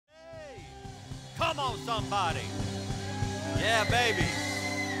Come on, somebody. Yeah, baby.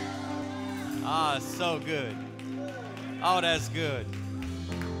 Ah, so good. Oh, that's good.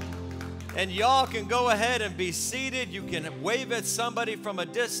 And y'all can go ahead and be seated. You can wave at somebody from a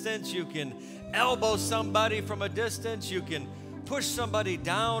distance. You can elbow somebody from a distance. You can push somebody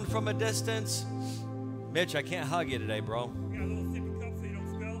down from a distance. Mitch, I can't hug you today, bro. You got a little sippy cup so you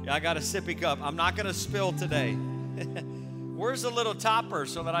don't spill? Yeah, I got a sippy cup. I'm not going to spill today. Where's the little topper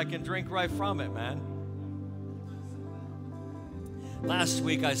so that I can drink right from it, man? Last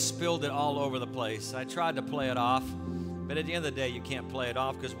week, I spilled it all over the place. I tried to play it off, but at the end of the day, you can't play it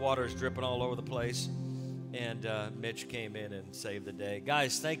off because water is dripping all over the place. And Mitch came in and saved the day.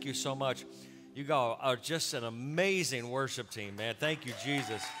 Guys, thank you so much. You guys are just an amazing worship team, man. Thank you,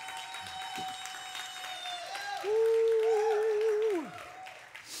 Jesus.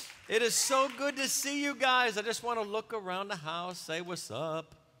 It is so good to see you guys. I just want to look around the house, say what's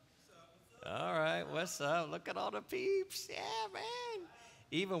up. All right, what's up? Look at all the peeps. Yeah, man.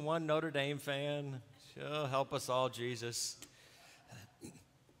 Even one Notre Dame fan. Sure, help us all, Jesus.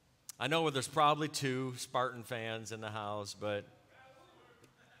 I know there's probably 2 Spartan fans in the house, but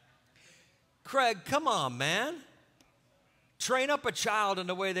Craig, come on, man. Train up a child in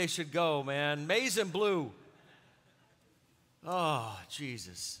the way they should go, man. Maize and blue. Oh,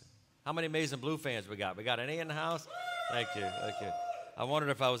 Jesus. How many Maize and Blue fans we got? We got any in the house? Thank you, thank you. I wondered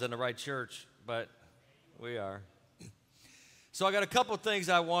if I was in the right church, but we are. So I got a couple things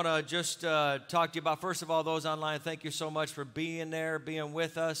I want to just talk to you about. First of all, those online, thank you so much for being there, being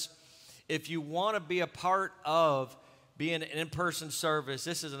with us. If you want to be a part of being an in-person service,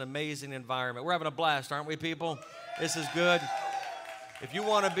 this is an amazing environment. We're having a blast, aren't we, people? This is good. If you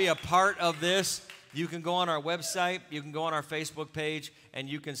want to be a part of this, you can go on our website, you can go on our Facebook page, and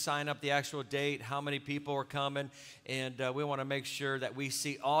you can sign up the actual date, how many people are coming, and we want to make sure that we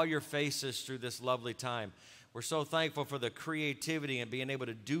see all your faces through this lovely time. We're so thankful for the creativity and being able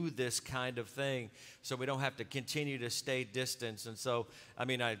to do this kind of thing so we don't have to continue to stay distant. And so,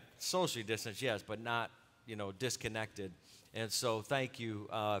 I socially distanced, yes, but not, disconnected. And so thank you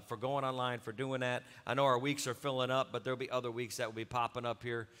for going online, for doing that. I know our weeks are filling up, but there'll be other weeks that will be popping up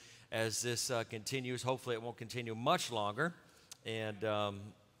here as this continues. Hopefully it won't continue much longer, and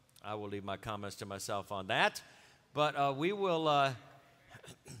I will leave my comments to myself on that. But we will,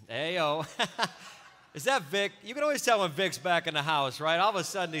 hey-o. Is that Vic? You can always tell when Vic's back in the house, right? All of a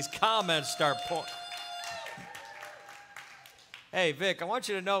sudden these comments start pouring. Hey, Vic, I want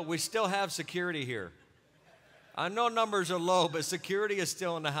you to know we still have security here. I know numbers are low, but security is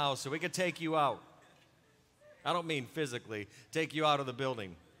still in the house, so we can take you out. I don't mean physically, take you out of the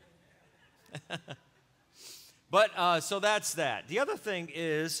building. But so that's that. The other thing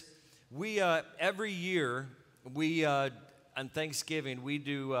is we every year on Thanksgiving we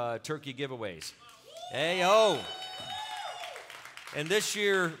do turkey giveaways. Hey-o. And this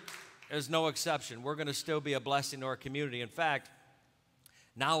year is no exception. We're going to still be a blessing to our community. In fact,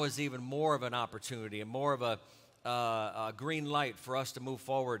 now is even more of an opportunity and more of a green light for us to move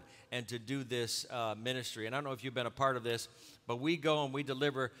forward and to do this ministry. And I don't know if you've been a part of this, but we go and we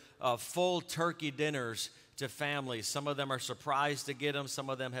deliver full turkey dinners to families. Some of them are surprised to get them. Some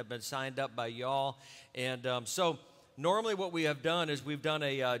of them have been signed up by y'all. And so normally what we have done is we've done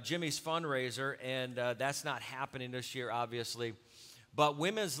a Jimmy's fundraiser, and that's not happening this year, obviously. But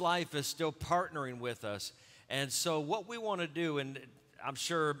Women's Life is still partnering with us. And so what we want to do, and I'm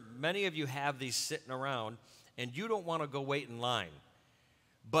sure many of you have these sitting around, and you don't want to go wait in line.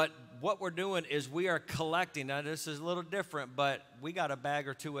 But what we're doing is we are collecting. Now, this is a little different, but we got a bag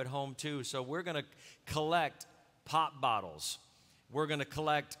or 2 at home, too. So we're going to collect pop bottles. We're going to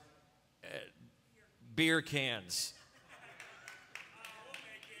collect beer cans.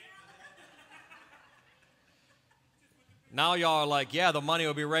 Now y'all are like, yeah, the money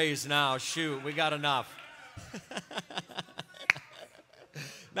will be raised now. Shoot, we got enough.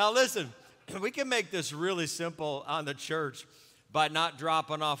 Now, listen, we can make this really simple on the church by not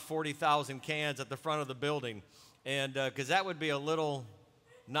dropping off 40,000 cans at the front of the building, and because that would be a little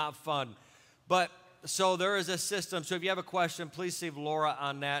not fun. But so there is a system. So if you have a question, please see Laura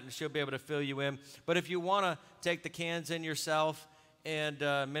on that, and she'll be able to fill you in. But if you want to take the cans in yourself and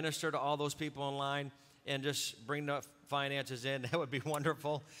minister to all those people in line and just bring the finances in, that would be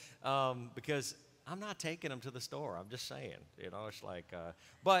wonderful, because I'm not taking them to the store. I'm just saying, it's like,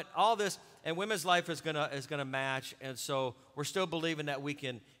 but all this, and Women's Life is gonna match, and so we're still believing that we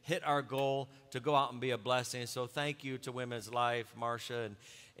can hit our goal to go out and be a blessing. So thank you to Women's Life, Marcia,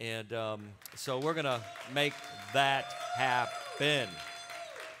 and so we're gonna make that happen.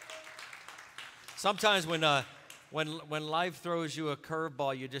 Sometimes when when life throws you a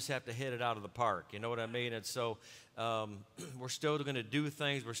curveball, you just have to hit it out of the park. You know what I mean? And so we're still going to do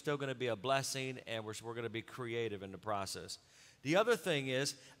things. We're still going to be a blessing, and we're going to be creative in the process. The other thing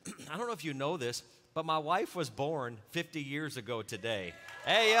is, I don't know if you know this, but my wife was born 50 years ago today.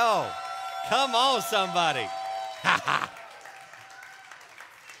 Hey, yo, come on, somebody.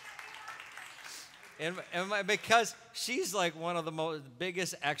 and because she's like one of the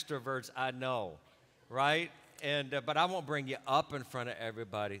biggest extroverts I know, right? And but I won't bring you up in front of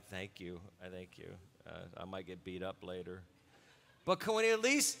everybody. Thank you. I thank you. I might get beat up later. But can we at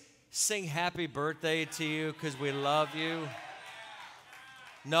least sing happy birthday to you because we love you?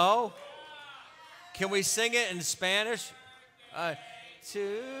 No? Can we sing it in Spanish? To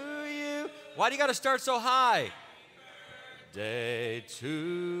you. Why do you got to start so high? Day to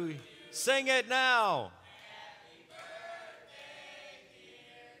you. Sing it now.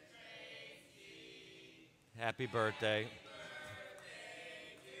 Happy birthday.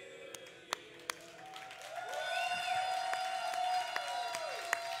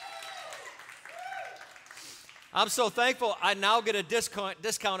 I'm so thankful I now get a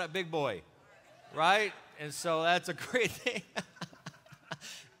discount at Big Boy, right? And so that's a great thing.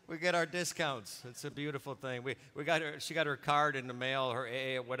 We get our discounts. It's a beautiful thing. We got her. She got her card in the mail, her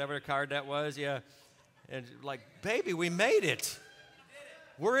AA, whatever card that was, yeah. And like, baby, we made it.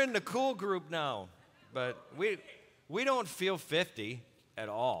 We're in the cool group now. But we don't feel 50 at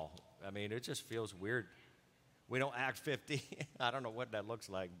all. I mean, it just feels weird. We don't act 50. I don't know what that looks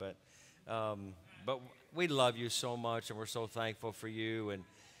like, but we love you so much, and we're so thankful for you, and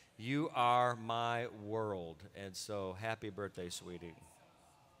you are my world. And so happy birthday, sweetie.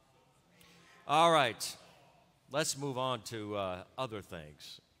 All right, let's move on to other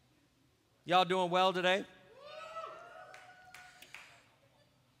things. Y'all doing well today?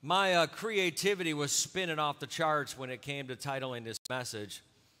 My creativity was spinning off the charts when it came to titling this message.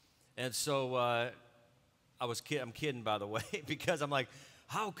 And so I'm kidding, by the way, because I'm like,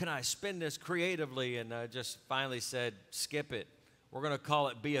 how can I spin this creatively? And I just finally said, skip it. We're going to call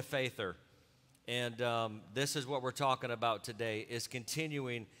it Be a Faither. And this is what we're talking about today, is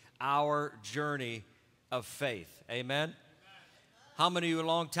continuing our journey of faith. Amen? How many of you a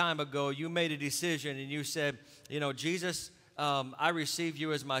long time ago, you made a decision and you said, you know, Jesus, I receive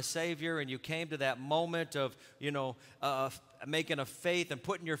you as my Savior, and you came to that moment of, you know, making a faith and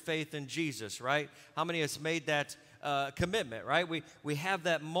putting your faith in Jesus, right? How many of us made that commitment, right? We have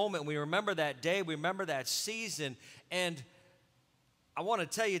that moment. We remember that day. We remember that season. And I want to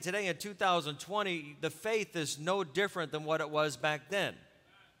tell you today in 2020, the faith is no different than what it was back then.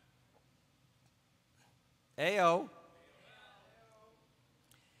 Ayo.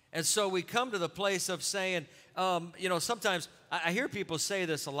 And so we come to the place of saying, you know, sometimes I hear people say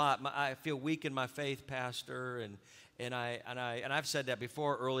this a lot. I feel weak in my faith, Pastor, and I've said that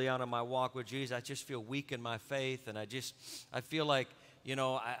before early on in my walk with Jesus. I just feel weak in my faith, and I feel like, you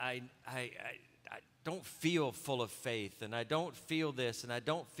know, I don't feel full of faith, and I don't feel this, and I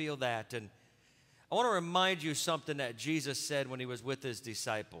don't feel that. And I want to remind you something that Jesus said when he was with his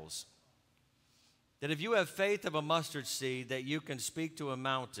disciples. That if you have faith of a mustard seed, that you can speak to a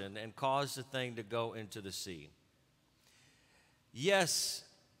mountain and cause the thing to go into the sea. Yes,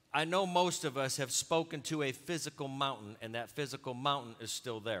 I know most of us have spoken to a physical mountain, and that physical mountain is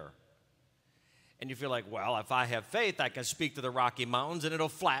still there. And you feel like, well, if I have faith, I can speak to the Rocky Mountains, and it'll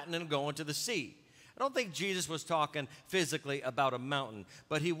flatten and go into the sea. I don't think Jesus was talking physically about a mountain,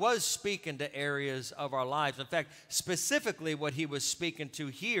 but he was speaking to areas of our lives. In fact, specifically what he was speaking to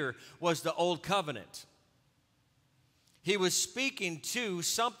here was the Old Covenant. He was speaking to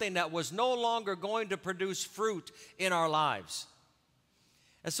something that was no longer going to produce fruit in our lives.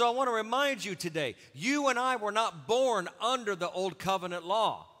 And so I want to remind you today, you and I were not born under the Old Covenant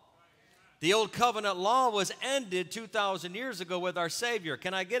law. The Old Covenant law was ended 2,000 years ago with our Savior.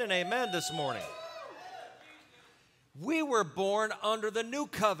 Can I get an amen this morning? We were born under the New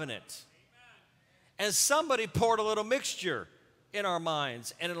Covenant. And somebody poured a little mixture in our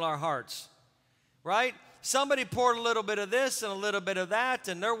minds and in our hearts, right? Somebody poured a little bit of this and a little bit of that,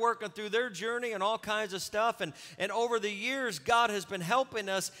 and they're working through their journey and all kinds of stuff. And over the years, God has been helping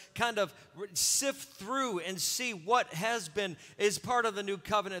us kind of sift through and see what is part of the New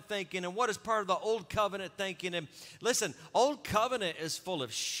Covenant thinking and what is part of the Old Covenant thinking. And listen, Old Covenant is full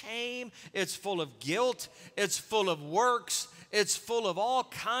of shame, it's full of guilt, it's full of works, it's full of all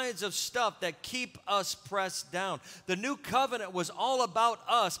kinds of stuff that keep us pressed down. The New Covenant was all about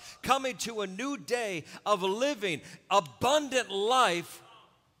us coming to a new day of living abundant life,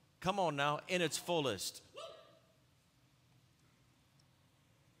 come on now, in its fullest.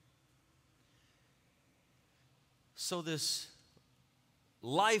 So this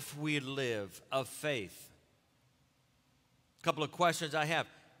life we live of faith, a couple of questions I have.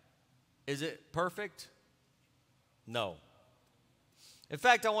 Is it perfect? No. In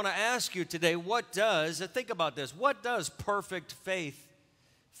fact, I want to ask you today, think about this, what does perfect faith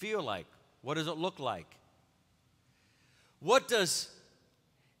feel like? What does it look like? What does,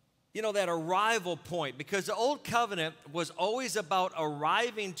 that arrival point, because the old covenant was always about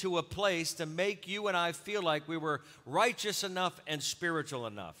arriving to a place to make you and I feel like we were righteous enough and spiritual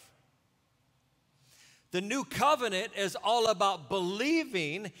enough. The new covenant is all about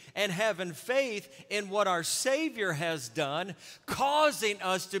believing and having faith in what our Savior has done, causing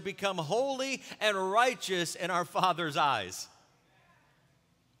us to become holy and righteous in our Father's eyes.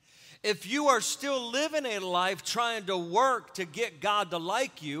 If you are still living a life trying to work to get God to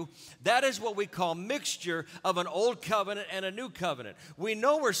like you, that is what we call mixture of an old covenant and a new covenant. We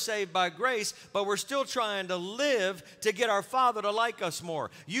know we're saved by grace, but we're still trying to live to get our Father to like us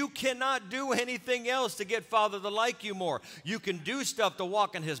more. You cannot do anything else to get Father to like you more. You can do stuff to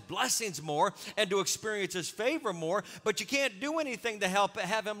walk in His blessings more and to experience His favor more, but you can't do anything to help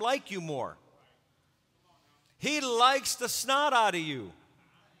have Him like you more. He likes the snot out of you.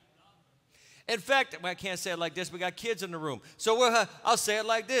 In fact, I can't say it like this. We got kids in the room. So I'll say it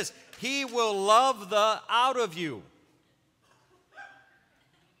like this. He will love the out of you.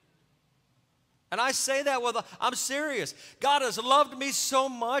 And I say that I'm serious. God has loved me so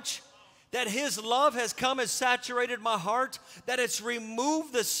much that His love has come and saturated my heart, that it's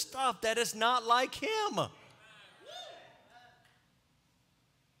removed the stuff that is not like Him.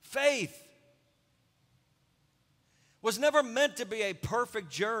 Faith was never meant to be a perfect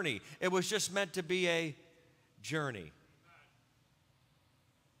journey. It was just meant to be a journey.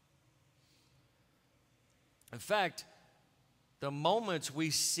 In fact, the moments we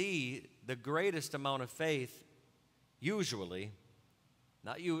see the greatest amount of faith, usually,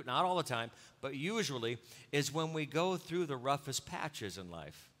 not all the time, but usually, is when we go through the roughest patches in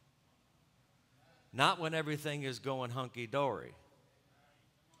life. Not when everything is going hunky-dory.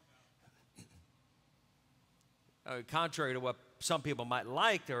 Contrary to what some people might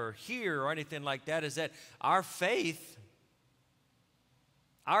like or hear or anything like that, is that our faith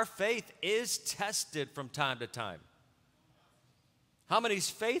is tested from time to time. How many's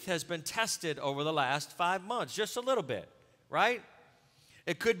faith has been tested over the last 5 months? Just a little bit, right?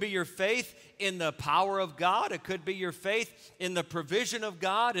 It could be your faith in the power of God. It could be your faith in the provision of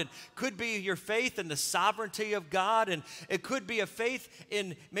God. It could be your faith in the sovereignty of God. And it could be a faith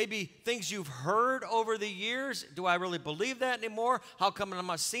in maybe things you've heard over the years. Do I really believe that anymore? How come I'm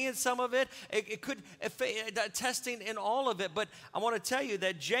not seeing some of it? It could testing in all of it. But I want to tell you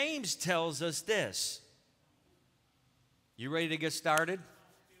that James tells us this. You ready to get started?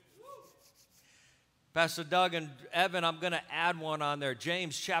 Pastor Doug and Evan, I'm going to add one on there.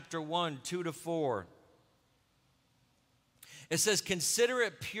 James chapter 1, 2-4. It says, consider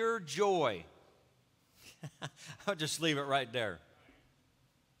it pure joy. I'll just leave it right there.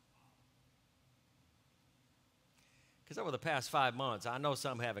 Because over the past 5 months, I know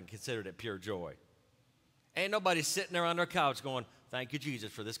some haven't considered it pure joy. Ain't nobody sitting there on their couch going, thank you,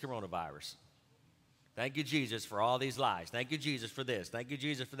 Jesus, for this coronavirus. Thank you, Jesus, for all these lies. Thank you, Jesus, for this. Thank you,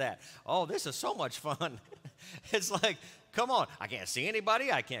 Jesus, for that. Oh, this is so much fun. It's like, come on. I can't see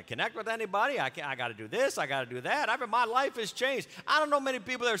anybody. I can't connect with anybody. I got to do this. I got to do that. My life has changed. I don't know many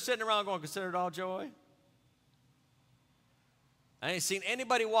people that are sitting around going, consider it all joy. I ain't seen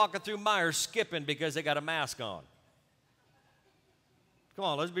anybody walking through Myers skipping because they got a mask on. Come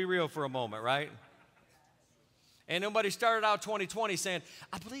on, let's be real for a moment, right? And nobody started out 2020 saying,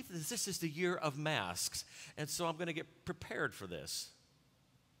 I believe this is the year of masks, and so I'm going to get prepared for this.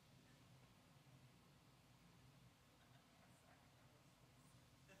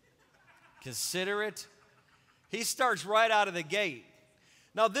 Consider it. He starts right out of the gate.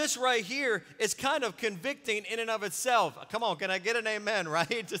 Now, this right here is kind of convicting in and of itself. Come on, can I get an amen,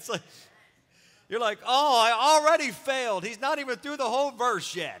 right? It's like, you're like, oh, I already failed. He's not even through the whole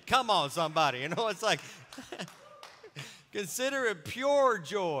verse yet. Come on, somebody. It's like... Consider it pure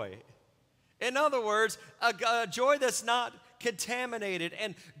joy. In other words, a joy that's not contaminated.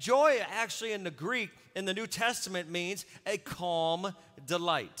 And joy actually in the Greek, in the New Testament, means a calm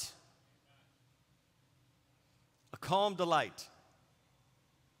delight. A calm delight.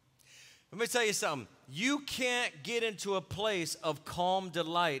 Let me tell you something. You can't get into a place of calm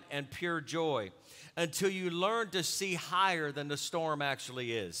delight and pure joy until you learn to see higher than the storm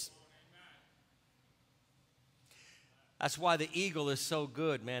actually is. That's why the eagle is so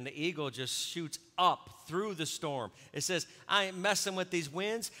good, man. The eagle just shoots up through the storm. It says, I ain't messing with these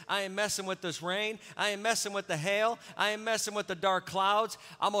winds. I ain't messing with this rain. I ain't messing with the hail. I ain't messing with the dark clouds.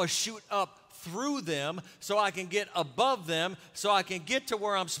 I'm going to shoot up through them so I can get above them, so I can get to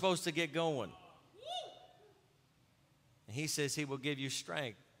where I'm supposed to get going. And he says he will give you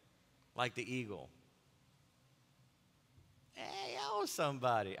strength like the eagle. Hey, oh,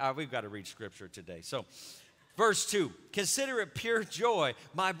 somebody. All right, we've got to read scripture today. So, verse 2, consider it pure joy,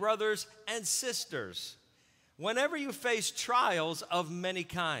 my brothers and sisters, whenever you face trials of many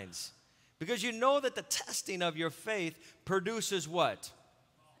kinds, because you know that the testing of your faith produces what?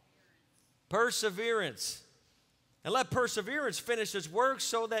 Perseverance. And let perseverance finish its work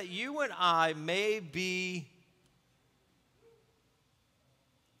so that you and I may be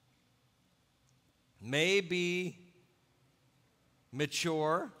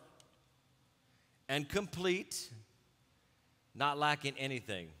mature and complete, not lacking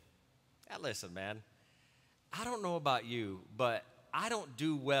anything. Now listen, man, I don't know about you, but I don't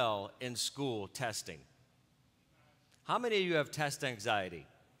do well in school testing. How many of you have test anxiety?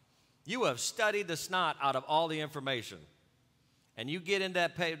 You have studied the snot out of all the information, and you get in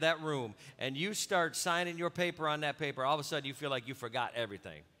that room, and you start signing your paper on that paper. All of a sudden, you feel like you forgot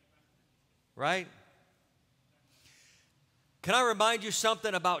everything, right? Can I remind you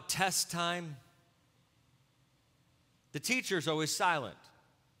something about test time? The teacher's always silent.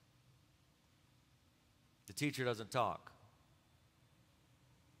 The teacher doesn't talk.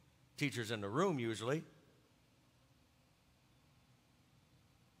 Teacher's in the room usually,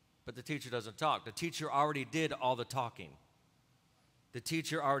 but the teacher doesn't talk. The teacher already did all the talking. The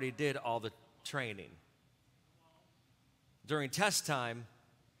teacher already did all the training. During test time,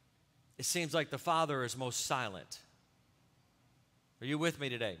 it seems like the father is most silent. Are you with me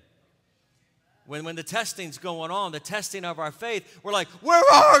today? When the testing's going on, the testing of our faith, we're like, where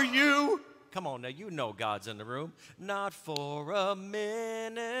are you? Come on now, you know God's in the room. Not for a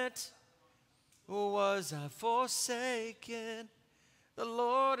minute was I forsaken. The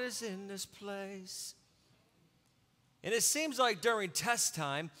Lord is in this place. And it seems like during test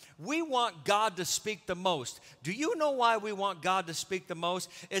time, we want God to speak the most. Do you know why we want God to speak the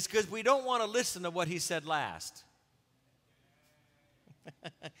most? It's because we don't want to listen to what he said last.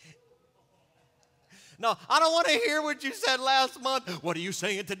 No, I don't want to hear what you said last month. What are you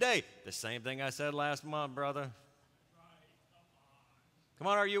saying today? The same thing I said last month, brother. Come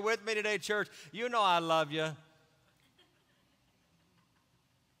on, are you with me today, church? You know I love you.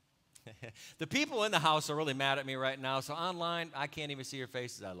 The people in the house are really mad at me right now, so online, I can't even see your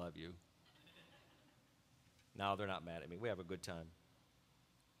faces. I love you. No, they're not mad at me. We have a good time.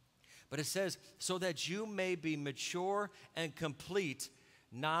 But it says, so that you may be mature and complete,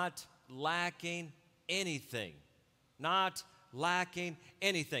 not lacking anything. Not lacking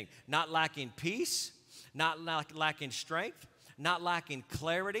anything. Not lacking peace, not lacking strength, not lacking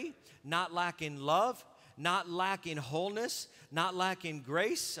clarity, not lacking love, not lacking wholeness, not lacking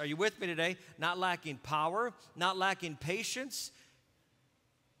grace. Are you with me today? Not lacking power, not lacking patience,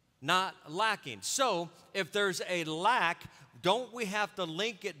 not lacking. So, if there's a lack, don't we have to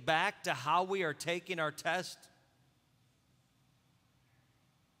link it back to how we are taking our test?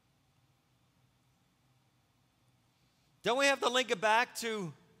 Don't we have to link it back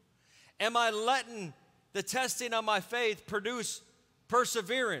to, am I letting the testing of my faith produce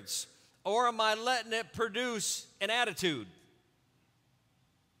perseverance, or am I letting it produce an attitude?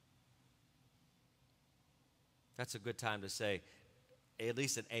 That's a good time to say at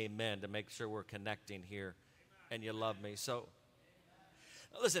least an amen to make sure we're connecting here and you love me. So,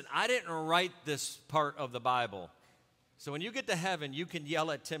 listen, I didn't write this part of the Bible. So when you get to heaven, you can yell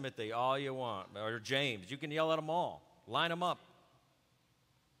at Timothy all you want, or James. You can yell at them all. Line them up.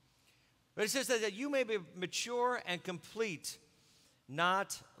 But it says that you may be mature and complete,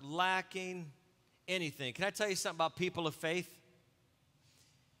 not lacking anything. Can I tell you something about people of faith?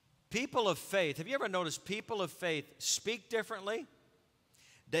 People of faith, have you ever noticed people of faith speak differently?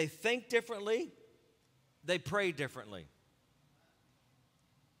 They think differently. They pray differently.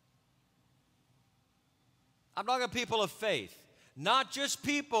 I'm talking people of faith, not just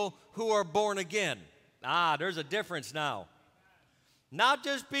people who are born again. There's a difference now. Not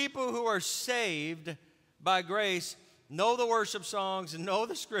just people who are saved by grace, know the worship songs, and know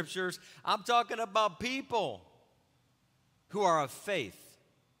the scriptures. I'm talking about people who are of faith.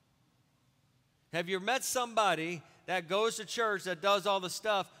 Have you met somebody that goes to church that does all the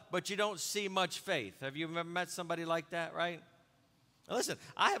stuff, but you don't see much faith? Have you ever met somebody like that, right? Now listen,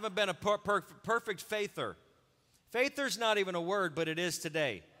 I haven't been a perfect faither. Faither's not even a word, but it is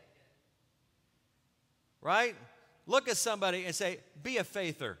today. Right? Look at somebody and say, be a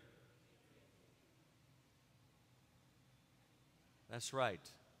faither. That's right.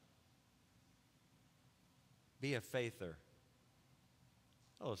 Be a faither.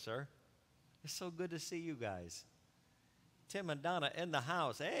 Hello, sir. It's so good to see you guys. Tim and Donna in the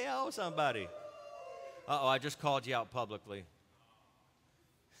house. Hey, hello, somebody. Uh-oh, I just called you out publicly.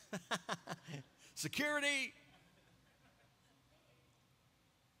 Security.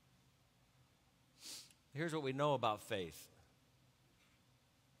 Here's what we know about faith.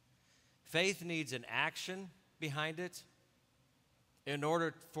 Faith needs an action behind it in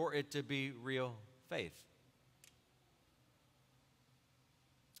order for it to be real faith.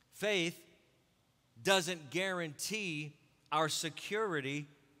 Faith doesn't guarantee our security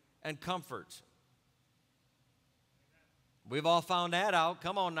and comfort. We've all found that out.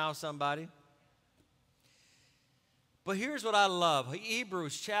 Come on now, somebody. But here's what I love.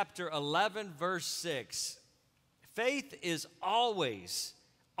 Hebrews chapter 11, verse 6. Faith is always,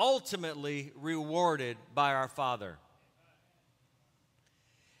 ultimately rewarded by our Father.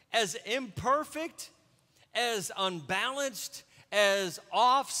 As imperfect, as unbalanced, as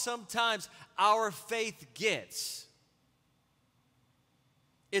off sometimes our faith gets,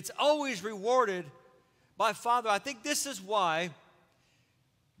 it's always rewarded by Father. I think this is why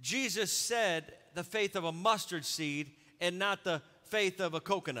Jesus said the faith of a mustard seed and not the faith of a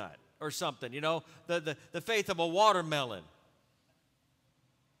coconut or something, you know, the faith of a watermelon.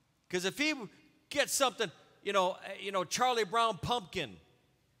 Because if he gets something, you know, Charlie Brown pumpkin,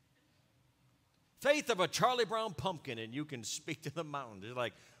 faith of a Charlie Brown pumpkin, and you can speak to the mountains. You're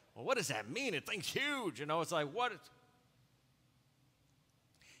like, well, what does that mean? It thing's huge, you know. It's like, what?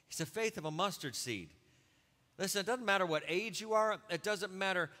 It's the faith of a mustard seed. Listen, it doesn't matter what age you are. It doesn't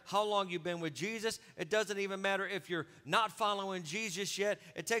matter how long you've been with Jesus. It doesn't even matter if you're not following Jesus yet.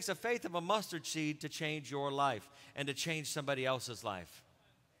 It takes a faith of a mustard seed to change your life and to change somebody else's life.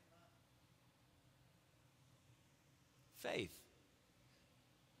 Faith.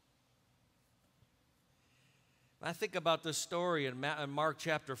 I think about this story in Mark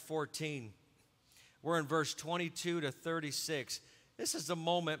chapter 14. We're in verse 22 to 36. This is a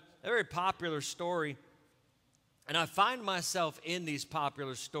moment, a very popular story. And I find myself in these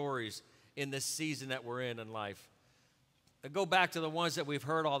popular stories in this season that we're in life. I go back to the ones that we've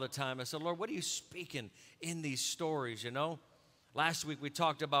heard all the time. I said, Lord, what are you speaking in these stories, you know? Last week we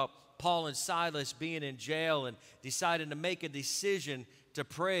talked about Paul and Silas being in jail and deciding to make a decision to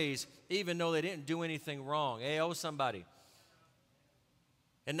praise even though they didn't do anything wrong. Hey, oh, somebody.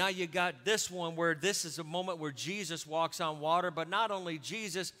 And now you got this one where this is a moment where Jesus walks on water, but not only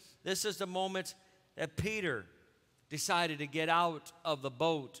Jesus, this is the moment that Peter decided to get out of the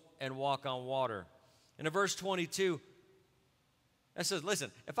boat and walk on water. And in verse 22, it says,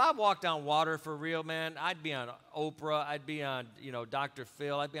 listen, if I walked on water for real, man, I'd be on Oprah, I'd be on, you know, Dr.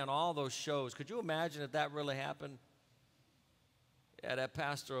 Phil, I'd be on all those shows. Could you imagine if that really happened? Yeah, that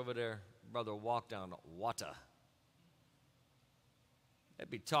pastor over there, brother, walked on water. It'd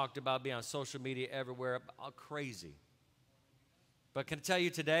be talked about, be on social media everywhere, all crazy. But can I tell you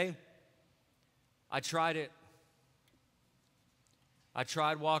today, I tried it. I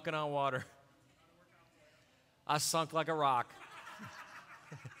tried walking on water. I sunk like a rock.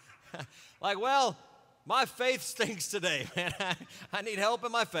 Like, well, my faith stinks today, man. I need help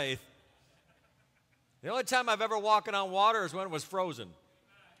in my faith. The only time I've ever walked on water is when it was frozen.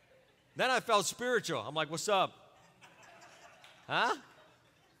 Then I felt spiritual. I'm like, what's up? Huh?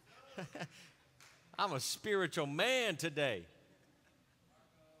 I'm a spiritual man today.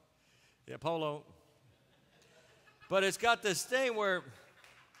 Yeah, Polo. But it's got this thing where,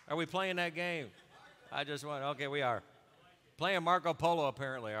 are we playing that game? I just went, okay, we are. Playing Marco Polo,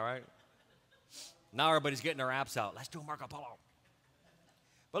 apparently, all right? Now everybody's getting their apps out. Let's do Marco Polo.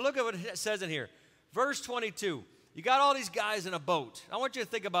 But look at what it says in here. Verse 22, you got all these guys in a boat. I want you to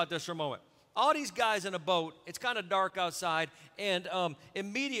think about this for a moment. All these guys in a boat, it's kind of dark outside, and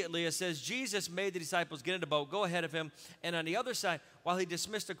immediately it says, Jesus made the disciples get in the boat, go ahead of him, and on the other side, while he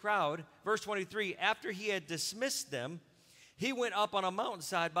dismissed the crowd, verse 23, after he had dismissed them, he went up on a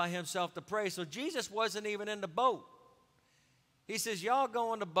mountainside by himself to pray. So Jesus wasn't even in the boat. He says, y'all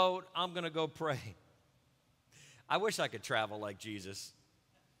go in the boat, I'm going to go pray. I wish I could travel like Jesus.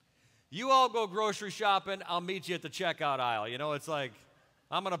 You all go grocery shopping, I'll meet you at the checkout aisle. You know, it's like,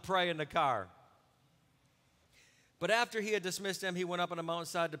 I'm going to pray in the car. But after he had dismissed them, he went up on a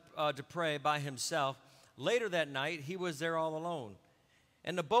mountainside to pray by himself. Later that night, he was there all alone.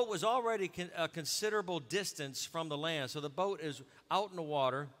 And the boat was already a considerable distance from the land. So the boat is out in the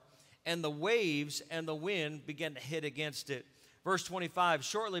water, and the waves and the wind began to hit against it. Verse 25,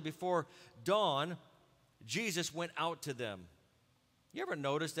 shortly before dawn, Jesus went out to them. You ever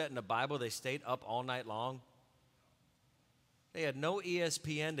notice that in the Bible they stayed up all night long? They had no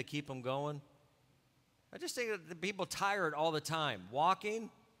ESPN to keep them going. I just think that the people tired all the time. Walking,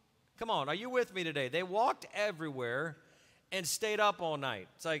 come on, are you with me today? They walked everywhere and stayed up all night.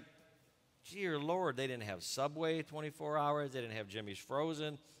 It's like, dear Lord, they didn't have Subway 24 hours. They didn't have Jimmy's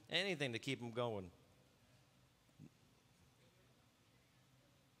Frozen, anything to keep them going.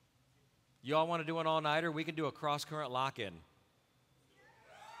 You all want to do an all-nighter? We can do a cross-current lock-in.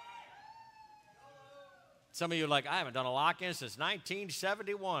 Some of you are like, I haven't done a lock-in since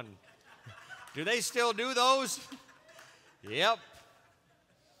 1971. Do they still do those? Yep.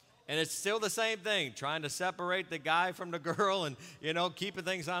 And it's still the same thing, trying to separate the guy from the girl and, keeping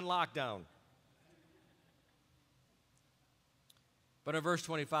things on lockdown. But in verse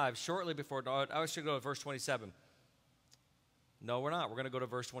 25, shortly before dawn, I should go to verse 27. No, we're not. We're going to go to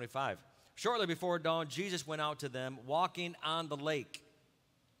verse 25. Shortly before dawn, Jesus went out to them, walking on the lake.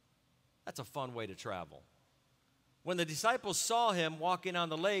 That's a fun way to travel. When the disciples saw him walking on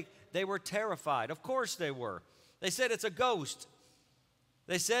the lake, they were terrified. Of course they were. They said, it's a ghost.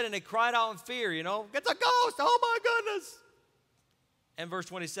 They said, and they cried out in fear, it's a ghost, oh my goodness. And verse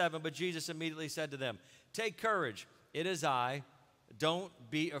 27, but Jesus immediately said to them, take courage, it is I, don't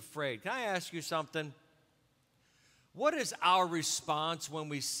be afraid. Can I ask you something? What is our response when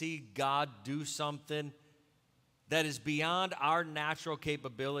we see God do something that is beyond our natural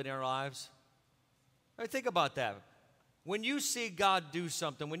capability in our lives? I mean, think about that. When you see God do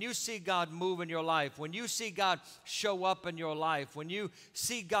something, when you see God move in your life, when you see God show up in your life, when you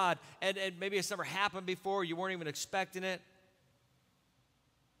see God, and maybe it's never happened before, you weren't even expecting it.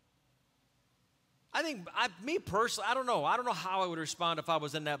 I think, me personally, I don't know how I would respond if I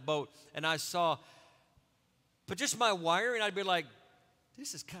was in that boat and I saw, but just my wiring, I'd be like,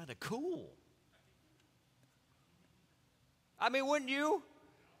 this is kind of cool. I mean, wouldn't you?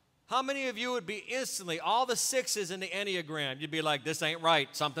 How many of you would be instantly, all the sixes in the Enneagram, you'd be like, this ain't right,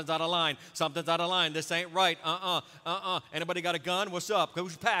 something's out of line, this ain't right, Anybody got a gun? What's up?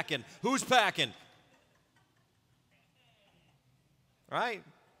 Who's packing? Right?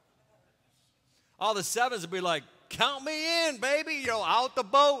 All the sevens would be like, count me in, baby, out the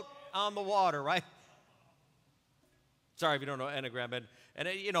boat, on the water, right? Sorry if you don't know Enneagram, and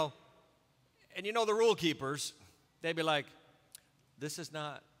the rule keepers, they'd be like, this is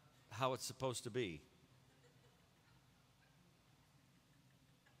not how it's supposed to be.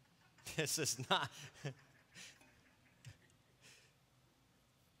 This is not.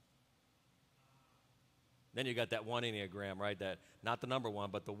 Then you got that one Enneagram, right? That not the number one,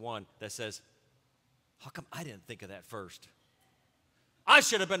 but the one that says, how come I didn't think of that first? I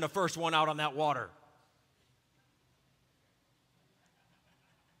should have been the first one out on that water.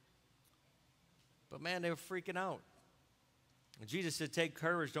 But man, they were freaking out. And Jesus said, take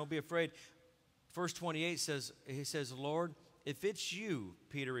courage, don't be afraid. Verse 28 says, he says, Lord, if it's you,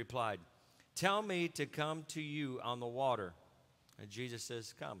 Peter replied, tell me to come to you on the water. And Jesus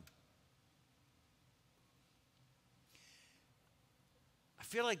says, come. I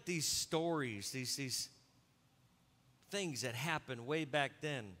feel like these stories, these things that happened way back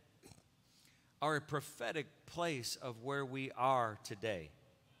then are a prophetic place of where we are today.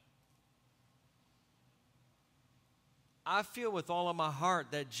 I feel with all of my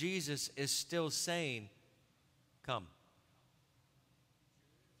heart that Jesus is still saying, come.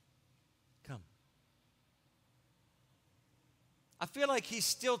 Come. I feel like he's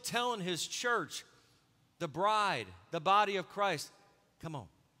still telling his church, the bride, the body of Christ, come on.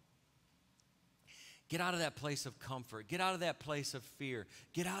 Get out of that place of comfort. Get out of that place of fear.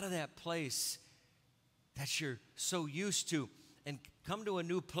 Get out of that place that you're so used to and come to a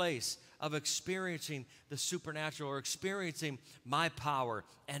new place of experiencing the supernatural or experiencing my power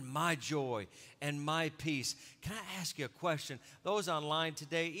and my joy and my peace. Can I ask you a question? Those online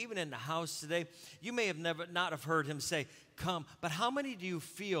today, even in the house today, you may have not have heard him say, come, but how many do you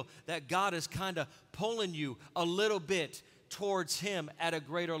feel that God is kind of pulling you a little bit towards him at a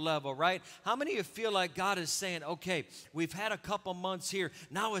greater level, right? How many of you feel like God is saying, okay, we've had a couple months here.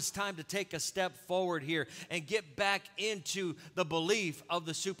 Now it's time to take a step forward here and get back into the belief of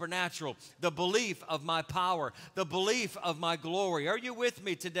the supernatural, the belief of my power, the belief of my glory. Are you with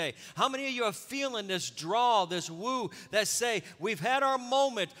me today? How many of you are feeling this draw, this woo that say, we've had our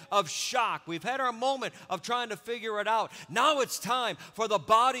moment of shock. We've had our moment of trying to figure it out. Now it's time for the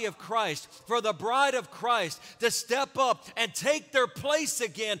body of Christ, for the bride of Christ to step up and take their place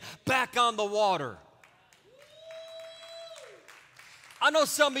again back on the water. I know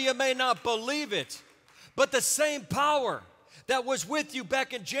some of you may not believe it, but the same power that was with you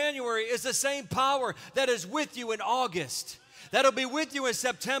back in January is the same power that is with you in August, that'll be with you in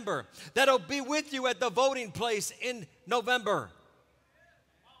September, that'll be with you at the voting place in November.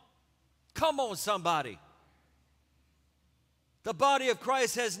 Come on, somebody. The body of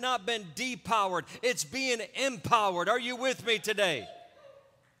Christ has not been depowered. It's being empowered. Are you with me today?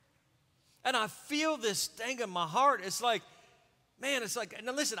 And I feel this thing in my heart. It's like, man, it's like,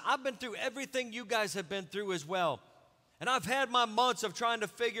 now listen, I've been through everything you guys have been through as well. And I've had my months of trying to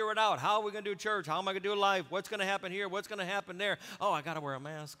figure it out. How are we going to do church? How am I going to do life? What's going to happen here? What's going to happen there? Oh, I got to wear a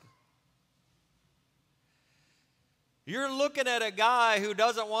mask. You're looking at a guy who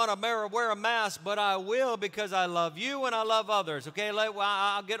doesn't want to wear a mask, but I will because I love you and I love others. Okay,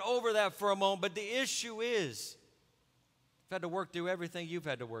 I'll get over that for a moment. But the issue is, I've had to work through everything you've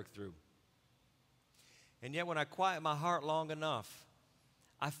had to work through. And yet when I quiet my heart long enough,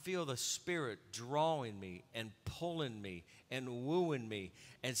 I feel the Spirit drawing me and pulling me and wooing me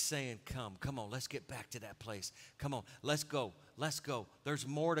and saying, come on, let's get back to that place. Come on, let's go. There's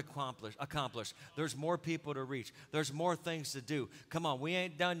more to accomplish. There's more people to reach. There's more things to do. Come on, we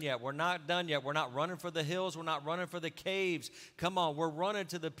ain't done yet. We're not done yet. We're not running for the hills. We're not running for the caves. Come on, we're running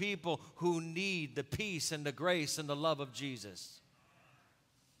to the people who need the peace and the grace and the love of Jesus.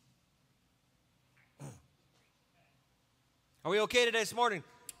 Are we okay today this morning?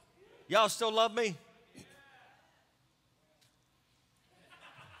 Y'all still love me?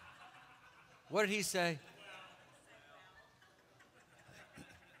 What did he say?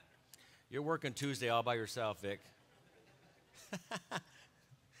 You're working Tuesday all by yourself, Vic.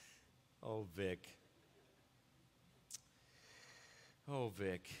 Oh, Vic. Oh,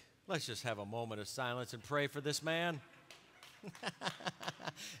 Vic. Let's just have a moment of silence and pray for this man.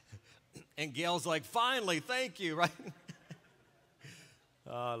 And Gail's like, finally, thank you, right?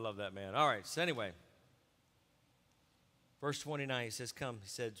 Oh, I love that man. All right, so anyway, verse 29, he says, come. He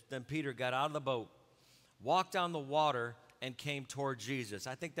said, then Peter got out of the boat, walked on the water, and came toward Jesus.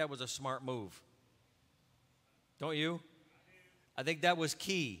 I think that was a smart move. Don't you? I think that was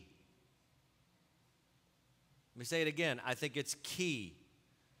key. Let me say it again. I think it's key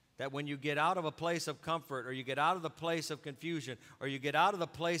that when you get out of a place of comfort, or you get out of the place of confusion, or you get out of the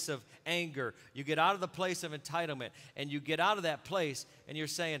place of anger, you get out of the place of entitlement, and you get out of that place and you're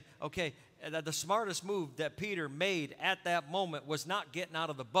saying, okay, the smartest move that Peter made at that moment was not getting out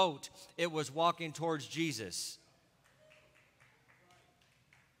of the boat, it was walking towards Jesus.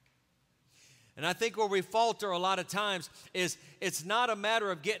 And I think where we falter a lot of times is it's not a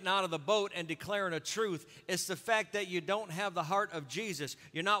matter of getting out of the boat and declaring a truth. It's the fact that you don't have the heart of Jesus.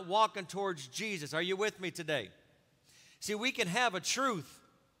 You're not walking towards Jesus. Are you with me today? See, we can have a truth,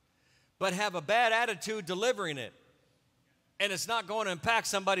 but have a bad attitude delivering it. And it's not going to impact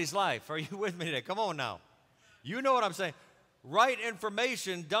somebody's life. Are you with me today? Come on now. You know what I'm saying. Right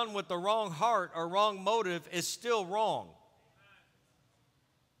information done with the wrong heart or wrong motive is still wrong.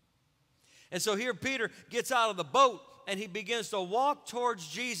 And so here Peter gets out of the boat and he begins to walk towards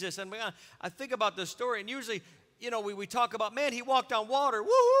Jesus. And I think about this story, and usually, you know, we talk about, man, he walked on water.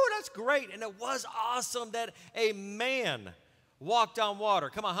 Woohoo, that's great. And it was awesome that a man walked on water.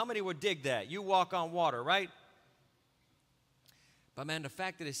 Come on, how many would dig that? You walk on water, right? But man, the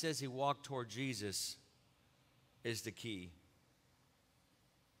fact that it says he walked toward Jesus is the key.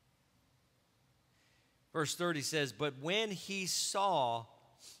 Verse 30 says, but when he saw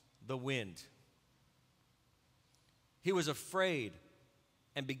the wind, he was afraid,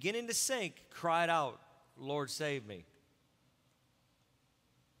 and beginning to sink, cried out, Lord, save me.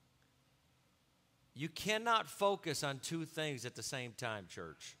 You cannot focus on two things at the same time,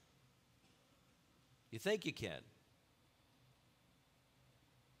 church. You think you can.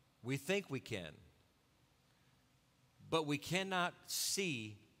 We think we can. But we cannot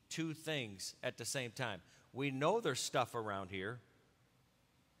see two things at the same time. We know there's stuff around here,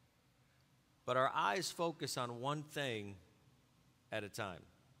 but our eyes focus on one thing at a time.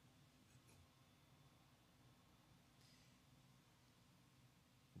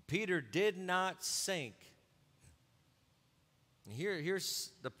 Peter did not sink.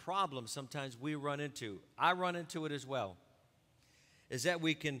 Here's the problem sometimes we run into. I run into it as well. Is that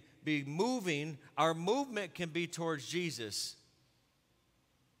we can be moving, our movement can be towards Jesus,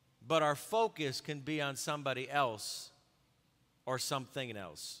 but our focus can be on somebody else or something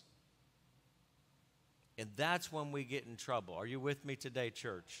else. And that's when we get in trouble. Are you with me today,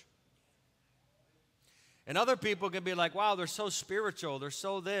 church? And other people can be like, wow, they're so spiritual. They're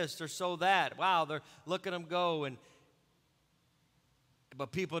so this, they're so that. Wow, look at them go.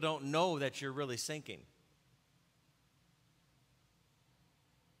 But people don't know that you're really sinking.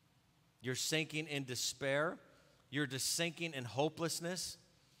 You're sinking in despair. You're just sinking in hopelessness.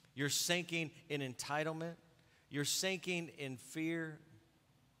 You're sinking in entitlement. You're sinking in fear.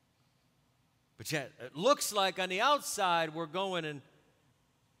 But yet, it looks like on the outside we're going in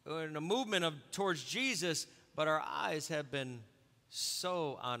a movement towards Jesus, but our eyes have been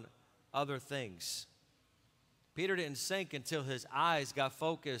so on other things. Peter didn't sink until his eyes got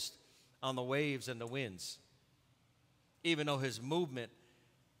focused on the waves and the winds, even though his movement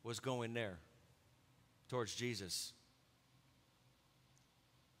was going there towards Jesus.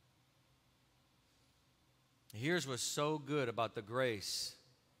 Here's what's so good about the grace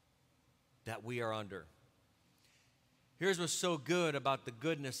that we are under. Here's what's so good about the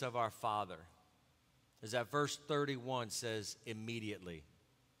goodness of our Father, is that verse 31 says, immediately.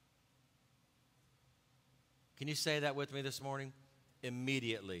 Can you say that with me this morning?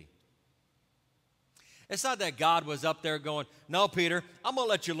 Immediately. It's not that God was up there going, no, Peter, I'm going to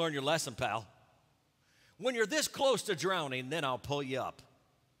let you learn your lesson, pal. When you're this close to drowning, then I'll pull you up.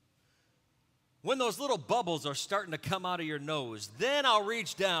 When those little bubbles are starting to come out of your nose, then I'll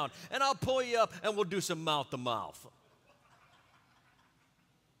reach down and I'll pull you up and we'll do some mouth to mouth.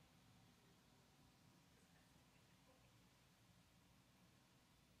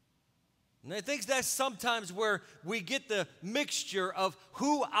 And I think that's sometimes where we get the mixture of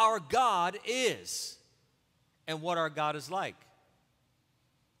who our God is and what our God is like.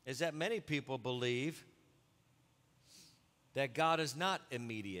 Is that many people believe that God is not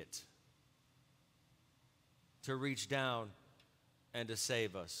immediate to reach down and to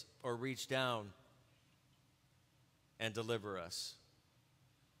save us, or reach down and deliver us.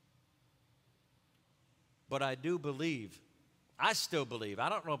 But I do believe, I still believe, I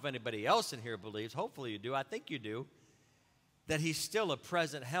don't know if anybody else in here believes, hopefully you do, I think you do, that he's still a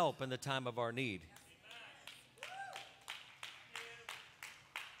present help in the time of our need.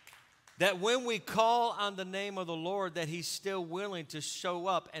 That when we call on the name of the Lord, that he's still willing to show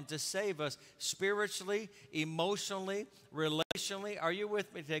up and to save us spiritually, emotionally, relationally. Are you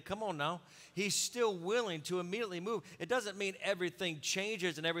with me today? Come on now. He's still willing to immediately move. It doesn't mean everything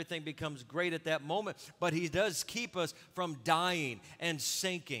changes and everything becomes great at that moment, but he does keep us from dying and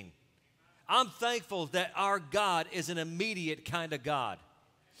sinking. I'm thankful that our God is an immediate kind of God.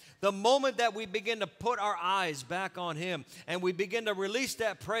 The moment that we begin to put our eyes back on him and we begin to release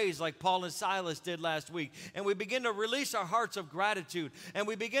that praise like Paul and Silas did last week, and we begin to release our hearts of gratitude and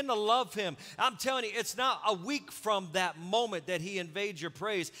we begin to love him, I'm telling you, it's not a week from that moment that he invades your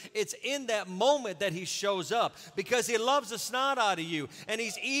praise. It's in that moment that he shows up, because he loves the snot out of you and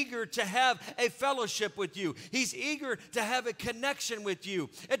he's eager to have a fellowship with you. He's eager to have a connection with you.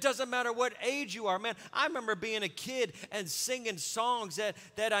 It doesn't matter what age you are, man. I remember being a kid and singing songs that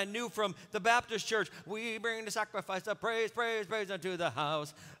I knew from the Baptist church. We bring the sacrifice of praise, praise, praise unto the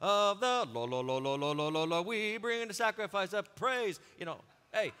house of the Lord. We bring the sacrifice of praise. You know,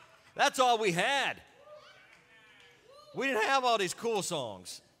 hey, that's all we had. We didn't have all these cool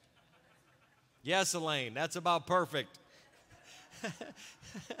songs. Yes, Elaine, that's about perfect.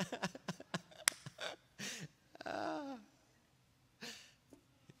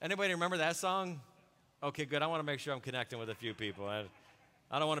 Anybody remember that song? Okay, good. I want to make sure I'm connecting with a few people.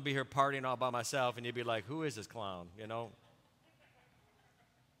 I don't want to be here partying all by myself and you'd be like, who is this clown, you know?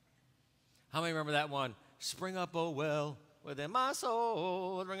 How many remember that one? Spring up, oh well, within my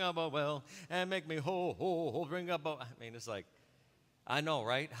soul, spring up, oh well, and make me whole, whole, whole, spring up, oh. I mean, it's like, I know,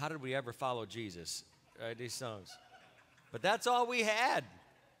 right? How did we ever follow Jesus? Right, these songs. But that's all we had.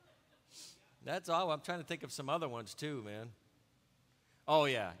 That's all. I'm trying to think of some other ones too, man. Oh,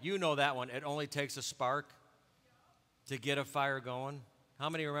 yeah, you know that one. It only takes a spark to get a fire going. How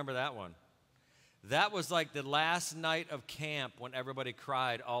many remember that one? That was like the last night of camp when everybody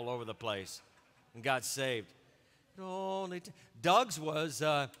cried all over the place and got saved. Doug's was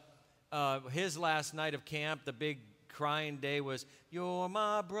his last night of camp. The big crying day was, you're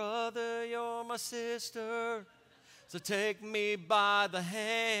my brother, you're my sister, so take me by the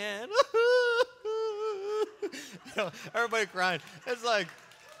hand. You know, everybody crying. It's like,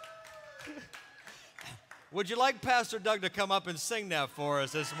 would you like Pastor Doug to come up and sing that for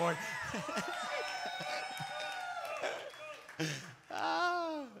us this morning?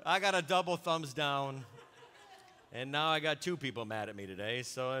 I got a double thumbs down, and now I got two people mad at me today,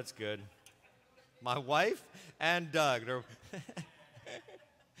 so that's good. My wife and Doug.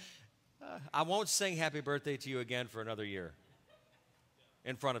 I won't sing happy birthday to you again for another year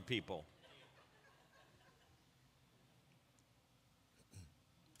in front of people.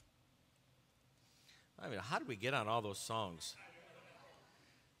 I mean, how did we get on all those songs?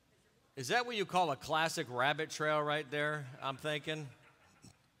 Is that what you call a classic rabbit trail right there, I'm thinking?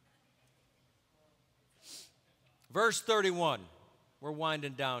 Verse 31. We're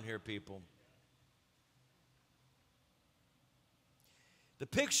winding down here, people. The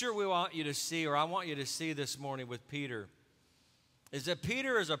picture we want you to see, or I want you to see this morning with Peter, is that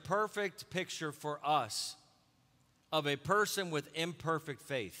Peter is a perfect picture for us of a person with imperfect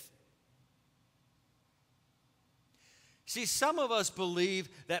faith. See, some of us believe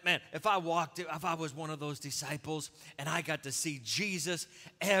that, man, if I was one of those disciples and I got to see Jesus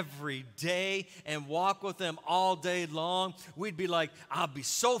every day and walk with him all day long, we'd be like, I'd be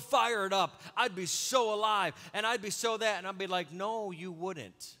so fired up, I'd be so alive, and I'd be so that, and I'd be like, no, you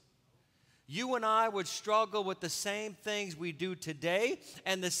wouldn't. You and I would struggle with the same things we do today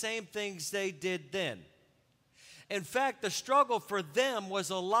and the same things they did then. In fact, the struggle for them was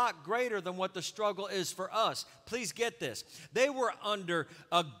a lot greater than what the struggle is for us. Please get this. They were under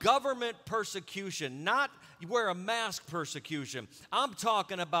a government persecution, not wear a mask persecution. I'm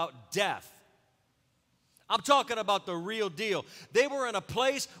talking about death. I'm talking about the real deal. They were in a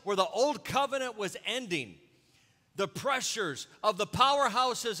place where the old covenant was ending. The pressures of the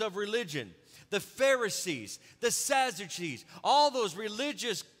powerhouses of religion, the Pharisees, the Sadducees, all those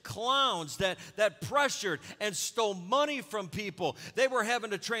religious clowns that pressured and stole money from people. They were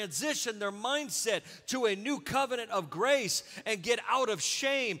having to transition their mindset to a new covenant of grace and get out of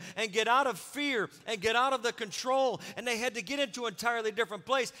shame and get out of fear and get out of the control. And they had to get into an entirely different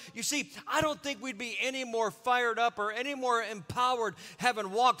place. You see, I don't think we'd be any more fired up or any more empowered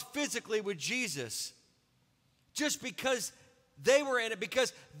having walked physically with Jesus just because they were in it,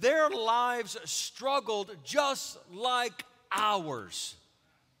 because their lives struggled just like ours.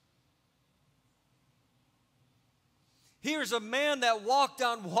 Here's a man that walked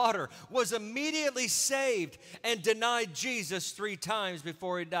on water, was immediately saved, and denied Jesus 3 times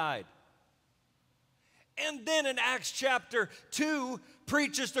before he died. And then in Acts chapter 2,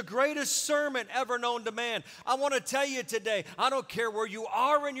 preaches the greatest sermon ever known to man. I want to tell you today, I don't care where you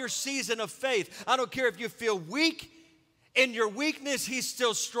are in your season of faith. I don't care if you feel weak. In your weakness, he's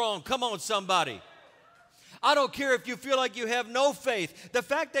still strong. Come on, somebody. I don't care if you feel like you have no faith. The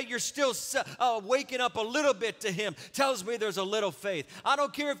fact that you're still waking up a little bit to him tells me there's a little faith. I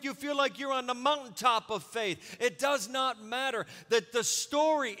don't care if you feel like you're on the mountaintop of faith. It does not matter. That the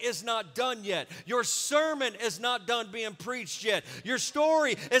story is not done yet. Your sermon is not done being preached yet. Your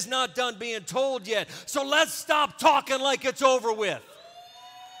story is not done being told yet. So let's stop talking like it's over with.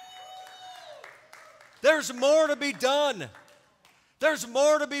 There's more to be done. There's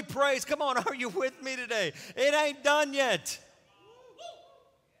more to be praised. Come on, are you with me today? It ain't done yet.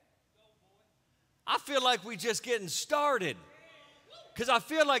 I feel like we're just getting started. Because I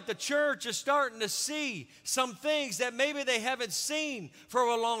feel like the church is starting to see some things that maybe they haven't seen for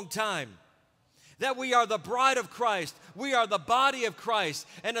a long time. That we are the bride of Christ. We are the body of Christ.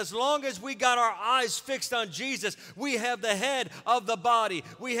 And as long as we got our eyes fixed on Jesus, we have the head of the body.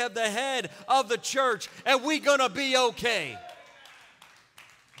 We have the head of the church. And we're going to be okay.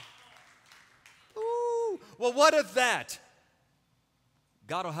 Ooh, well, what if that?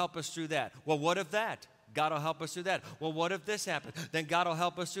 God will help us through that. Well, what if that? God will help us through that. Well, what if this happens? Then God will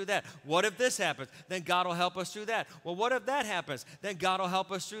help us through that. What if this happens? Then God will help us through that. Well, what if that happens? Then God will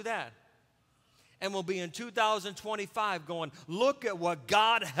help us through that. And we'll be in 2025 going, look at what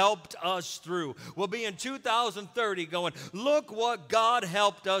God helped us through. We'll be in 2030 going, look what God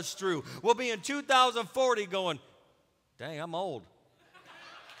helped us through. We'll be in 2040 going, dang, I'm old.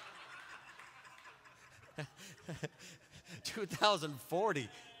 2040.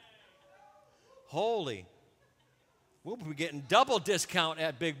 Holy. We'll be getting double discount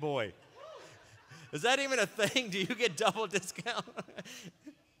at Big Boy. Is that even a thing? Do you get double discount?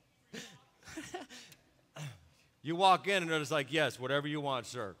 You walk in and it's like, yes, whatever you want,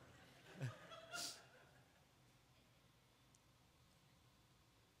 sir.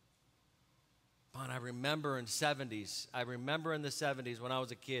 But I remember in the 70s when I was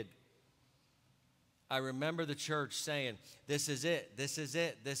a kid, I remember the church saying, this is it, this is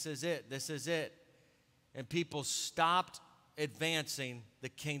it, this is it, this is it. And people stopped advancing the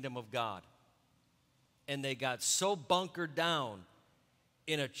kingdom of God. And they got so bunkered down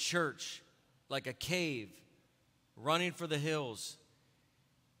in a church like a cave, running for the hills.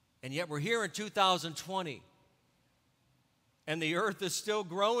 And yet we're here in 2020, and the earth is still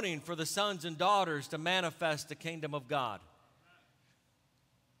groaning for the sons and daughters to manifest the kingdom of God.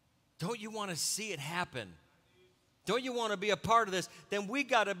 Don't you want to see it happen? Don't you want to be a part of this? Then we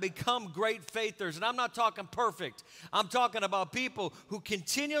got to become great faithers. And I'm not talking perfect. I'm talking about people who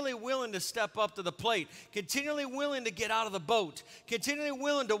continually willing to step up to the plate, continually willing to get out of the boat, continually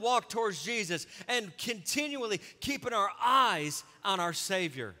willing to walk towards Jesus, and continually keeping our eyes on our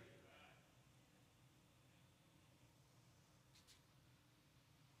Savior.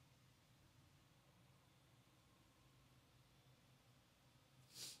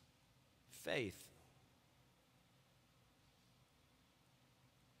 faith.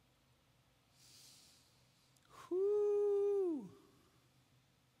 Whoo.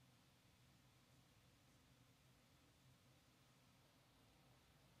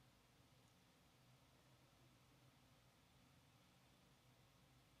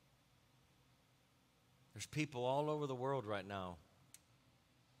 There's people all over the world right now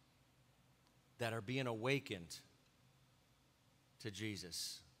that are being awakened to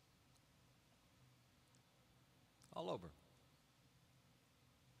Jesus. All over.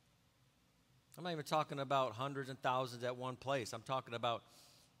 I'm not even talking about hundreds and thousands at one place. I'm talking about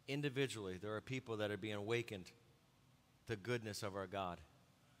individually. There are people that are being awakened to the goodness of our God.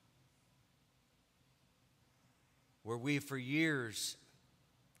 Where we, for years,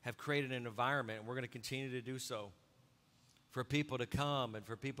 have created an environment, and we're going to continue to do so, for people to come and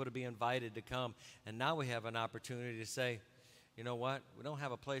for people to be invited to come. And now we have an opportunity to say, you know what? We don't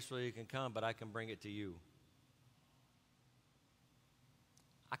have a place where you can come, but I can bring it to you.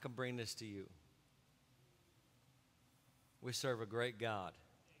 I can bring this to you. We serve a great God.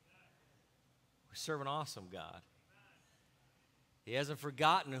 We serve an awesome God. He hasn't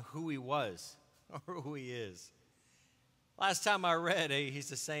forgotten who he was or who he is. Last time I read, he's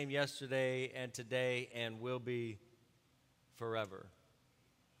the same yesterday and today and will be forever.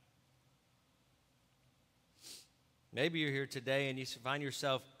 Maybe you're here today and you find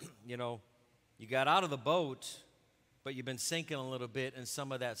yourself, you got out of the boat, but you've been sinking a little bit in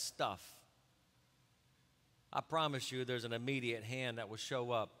some of that stuff. I promise you there's an immediate hand that will show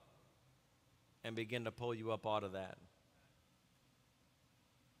up and begin to pull you up out of that.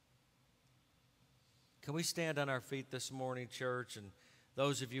 Can we stand on our feet this morning, church? And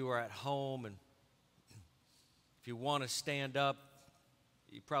those of you who are at home, and if you want to stand up,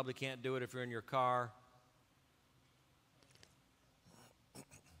 you probably can't do it if you're in your car.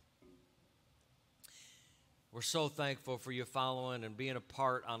 We're so thankful for you following and being a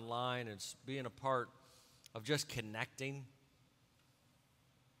part online and being a part of just connecting.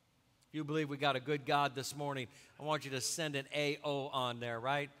 If you believe we got a good God this morning, I want you to send an AO on there,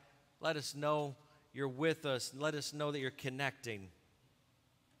 right? Let us know you're with us. Let us know that you're connecting.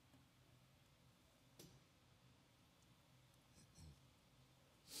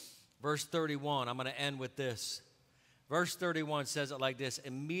 Verse 31, I'm going to end with this. Verse 31 says it like this: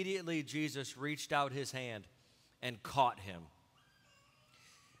 immediately Jesus reached out his hand and caught him.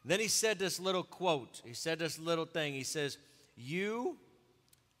 Then he said this little quote. He said this little thing. He says, "You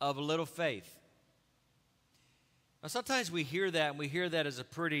of little faith." Now sometimes we hear that, and we hear that as a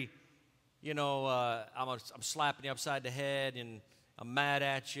pretty, I'm slapping you upside the head, and I'm mad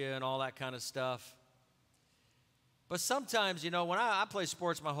at you, and all that kind of stuff. But sometimes, when I play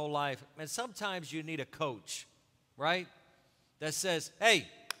sports my whole life, and sometimes you need a coach, right? That says, hey,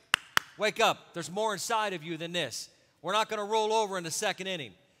 wake up. There's more inside of you than this. We're not going to roll over in the second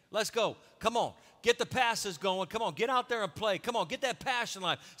inning. Let's go. Come on. Get the passes going. Come on. Get out there and play. Come on. Get that passion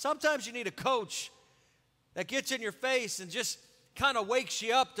life. Sometimes you need a coach that gets in your face and just kind of wakes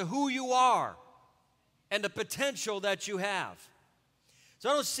you up to who you are and the potential that you have. So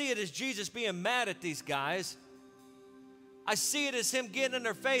I don't see it as Jesus being mad at these guys. I see it as him getting in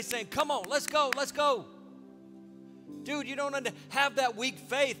their face saying, come on, let's go, let's go. Dude, you don't have that weak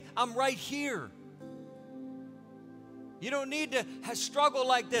faith. I'm right here. You don't need to struggle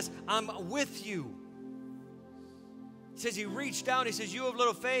like this. I'm with you. He says he reached down. He says, you have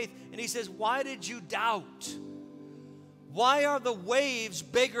little faith. And he says, why did you doubt? Why are the waves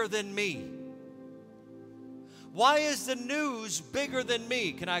bigger than me? Why is the news bigger than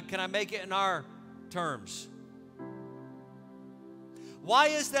me? Can I make it in our terms? Why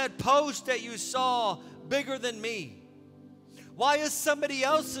is that post that you saw bigger than me? Why is somebody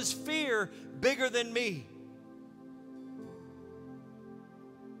else's fear bigger than me?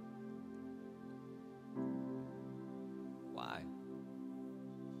 Why?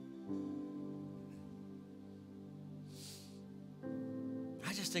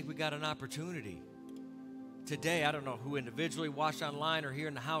 I just think we got an opportunity today. I don't know who individually watched online or here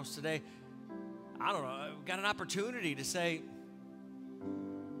in the house today. I don't know. We got an opportunity to say,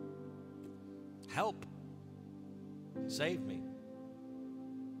 help. Save me.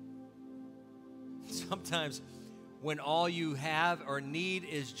 Sometimes when all you have or need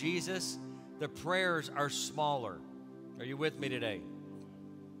is Jesus, the prayers are smaller. Are you with me today?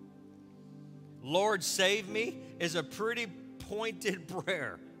 Lord, save me is a pretty pointed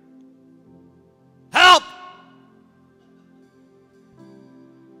prayer. Help!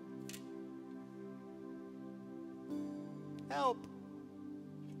 Help.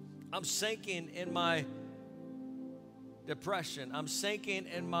 I'm sinking in my depression. I'm sinking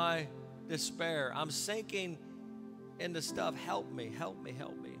in my despair. I'm sinking into stuff. Help me, help me,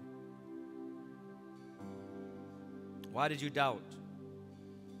 help me. Why did you doubt?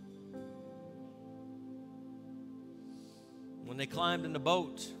 When they climbed in the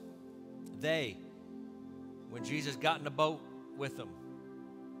boat, when Jesus got in the boat with them,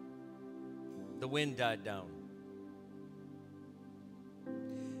 the wind died down.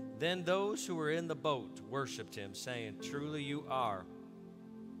 Then those who were in the boat worshiped him, saying, "Truly you are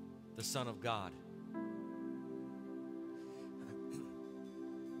the Son of God."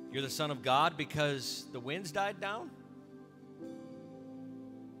 You're the Son of God because the winds died down?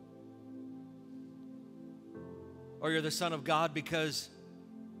 Or you're the Son of God because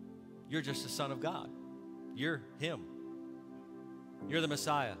you're just the Son of God? You're him. You're the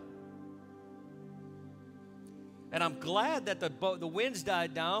Messiah. And I'm glad that the winds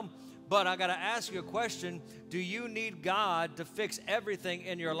died down, but I got to ask you a question. Do you need God to fix everything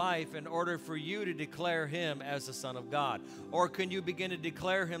in your life in order for you to declare him as the Son of God? Or can you begin to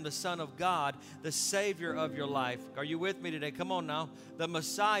declare him the Son of God, the Savior of your life? Are you with me today? Come on now. The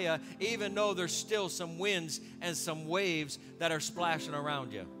Messiah, even though there's still some winds and some waves that are splashing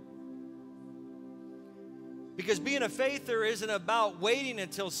around you. Because being a faither isn't about waiting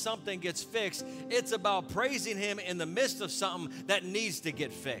until something gets fixed. It's about praising him in the midst of something that needs to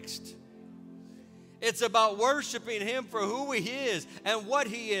get fixed. It's about worshiping him for who he is and what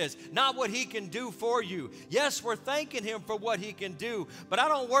he is, not what he can do for you. Yes, we're thanking him for what he can do, but I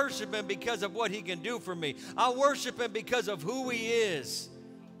don't worship him because of what he can do for me. I worship him because of who he is.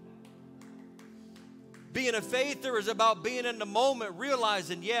 Being a faither is about being in the moment,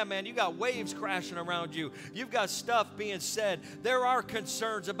 realizing, yeah, man, you got waves crashing around you. You've got stuff being said. There are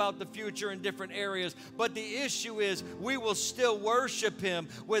concerns about the future in different areas, but the issue is we will still worship him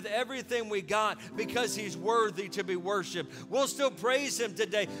with everything we got because he's worthy to be worshiped. We'll still praise him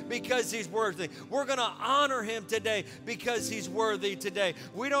today because he's worthy. We're going to honor him today because he's worthy today.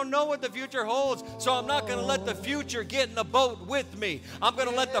 We don't know what the future holds, so I'm not going to let the future get in the boat with me. I'm going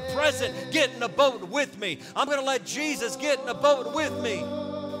to let the present get in the boat with me. I'm going to let Jesus get in the boat with me.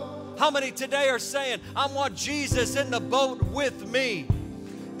 How many today are saying, I want Jesus in the boat with me?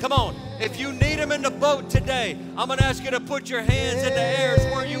 Come on. If you need him in the boat today, I'm going to ask you to put your hands in the air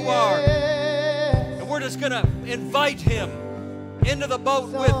where you are. And we're just going to invite him into the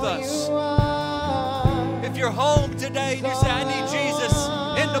boat with us. If you're home today and you say, I need Jesus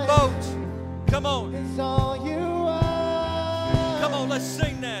in the boat, come on. Come on, let's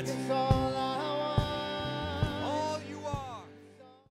sing that.